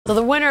So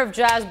the winner of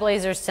Jazz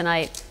Blazers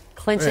tonight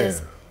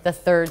clinches the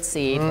 3rd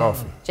seed.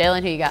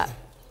 Jalen, who you got?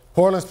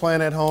 Portland's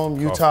playing at home.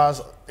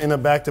 Utah's in a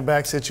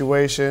back-to-back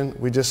situation.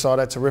 We just saw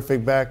that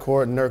terrific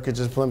backcourt. Nurkic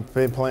has been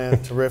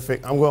playing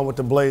terrific. I'm going with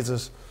the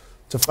Blazers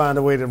to find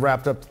a way to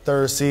wrap up the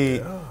 3rd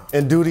seed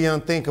and do the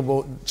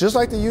unthinkable, just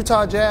like the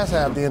Utah Jazz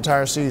have the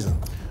entire season.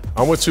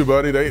 I'm with you,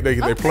 buddy.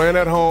 They playing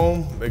at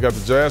home. They got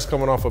the Jazz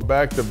coming off a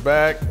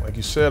back-to-back. Like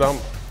you said,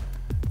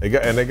 they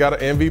got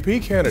an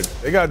MVP candidate.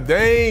 They got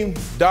Dame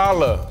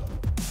Dollar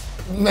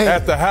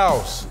at the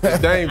house. It's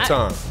Dame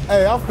time.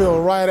 Hey, I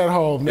feel right at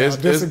home now,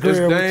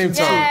 disagreeing with Dame you.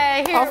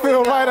 time. I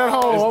feel right at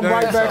home. I'm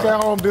right back time.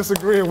 at home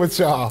disagreeing with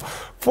y'all.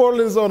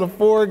 Portland's on a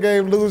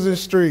 4-game losing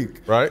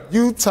streak. Right.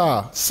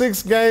 Utah,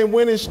 6-game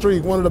winning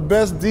streak, one of the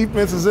best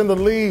defenses in the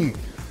league.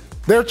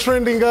 They're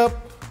trending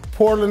up.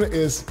 Portland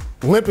is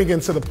limping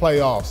into the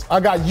playoffs. I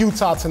got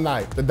Utah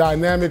tonight. The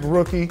dynamic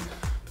rookie,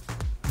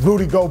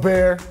 Rudy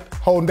Gobert,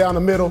 holding down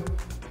the middle.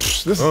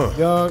 This is a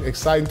young,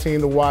 exciting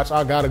team to watch.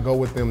 I got to go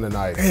with them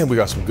tonight. And we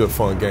got some good,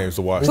 fun games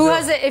to watch. Who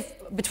has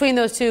it, between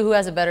those two, who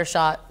has a better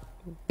shot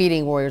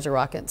beating Warriors or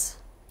Rockets?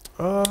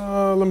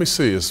 Let me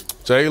see. It's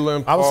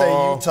Jalen, I would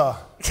Paul, say Utah.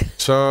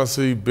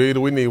 Chauncey,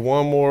 Beadle. We need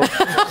one more.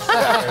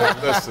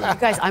 Listen,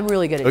 Guys, I'm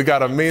really good at we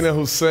got Amina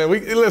Hussein.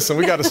 Listen,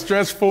 we got a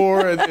stretch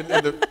four.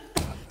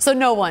 So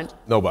no one?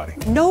 Nobody.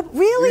 No,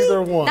 really?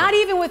 Neither one. Not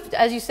even with,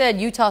 as you said,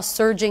 Utah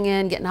surging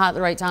in, getting hot at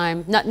the right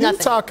time. Nothing.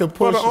 Utah could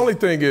push. Well, the only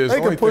thing is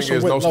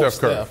no Steph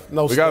Curry.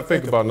 We got to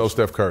think about no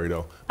Steph Curry,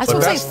 though. I was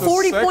going to say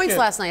 40 points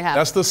last night happened.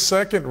 That's the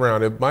second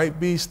round. It might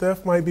be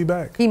Steph might be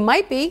back. He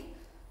might be,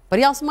 but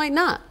he also might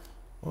not.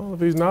 Well,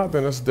 if he's not,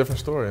 then that's a different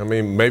story. I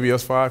mean, maybe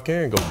us 5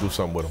 can go do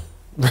something with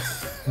him.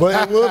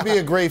 But it would be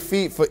a great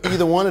feat for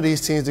either one of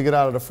these teams to get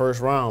out of the first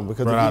round,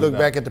 because if you look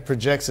back at the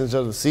projections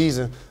of the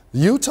season,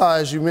 Utah,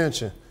 as you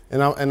mentioned,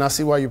 and I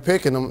see why you're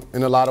picking them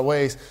in a lot of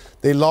ways,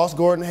 they lost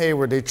Gordon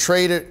Hayward. They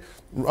traded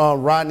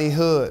Rodney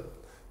Hood.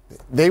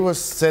 They were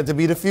said to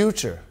be the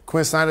future.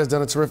 Quinn Snyder's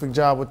done a terrific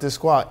job with this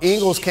squad.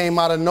 Ingles came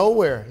out of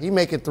nowhere. He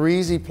making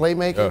threes, he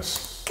playmaking.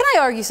 Yes. Can I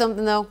argue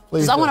something, though?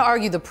 Because I want to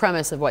argue the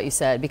premise of what you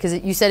said. Because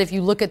you said if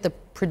you look at the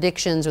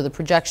predictions or the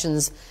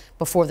projections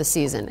before the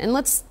season, and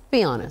let's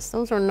be honest,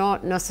 those are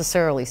not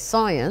necessarily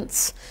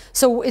science.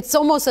 So it's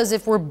almost as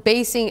if we're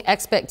basing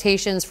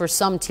expectations for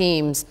some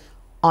teams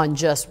on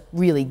just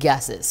really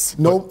guesses.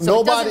 Nobody.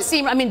 It doesn't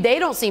seem, I mean, they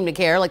don't seem to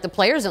care. Like, the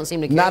players don't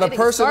seem to care. Not a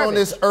person on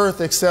this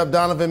earth except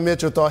Donovan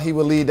Mitchell thought he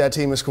would lead that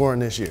team in scoring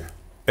this year.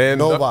 And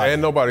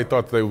nobody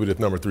thought they would be the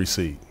number 3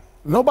 seed.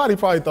 Nobody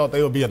probably thought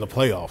they would be in the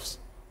playoffs.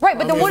 Right,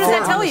 but then what does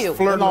that tell you?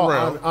 Flirting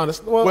around.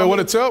 Well, what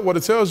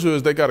it tells you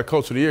is they got a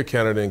Coach of the Year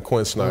candidate in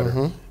Quinn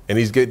Snyder, and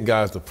he's getting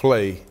guys to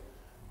play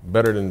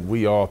better than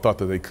we all thought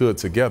that they could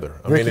together.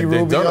 I mean,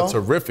 they've done a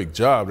terrific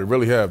job. They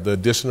really have. The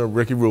addition of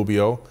Ricky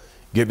Rubio,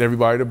 getting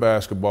everybody to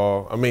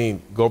basketball. I mean,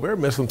 Gobert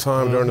missed some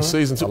time during the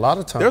season, too. A lot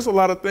of time. There's a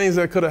lot of things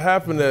that could have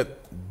happened that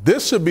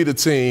this should be the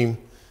team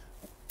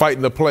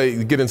fighting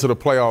to get into the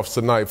playoffs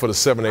tonight for the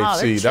 7-8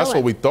 seed. That's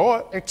what we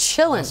thought. They're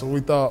chilling. That's what we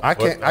thought. I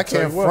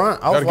can't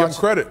front. Gotta give them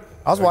credit.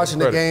 I was watching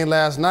the game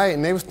last night,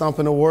 and they were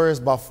thumping the Warriors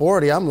by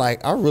 40. I'm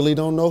like, I really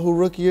don't know who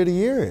Rookie of the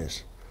Year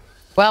is.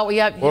 Well, we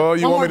got one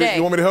more day.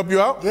 You want me to help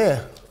you out?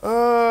 Yeah.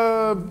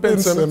 Ben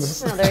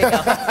Simmons. Oh, there you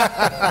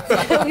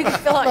go. We can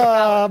fill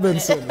out your Ben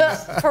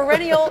Simmons.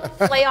 perennial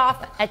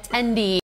playoff attendee.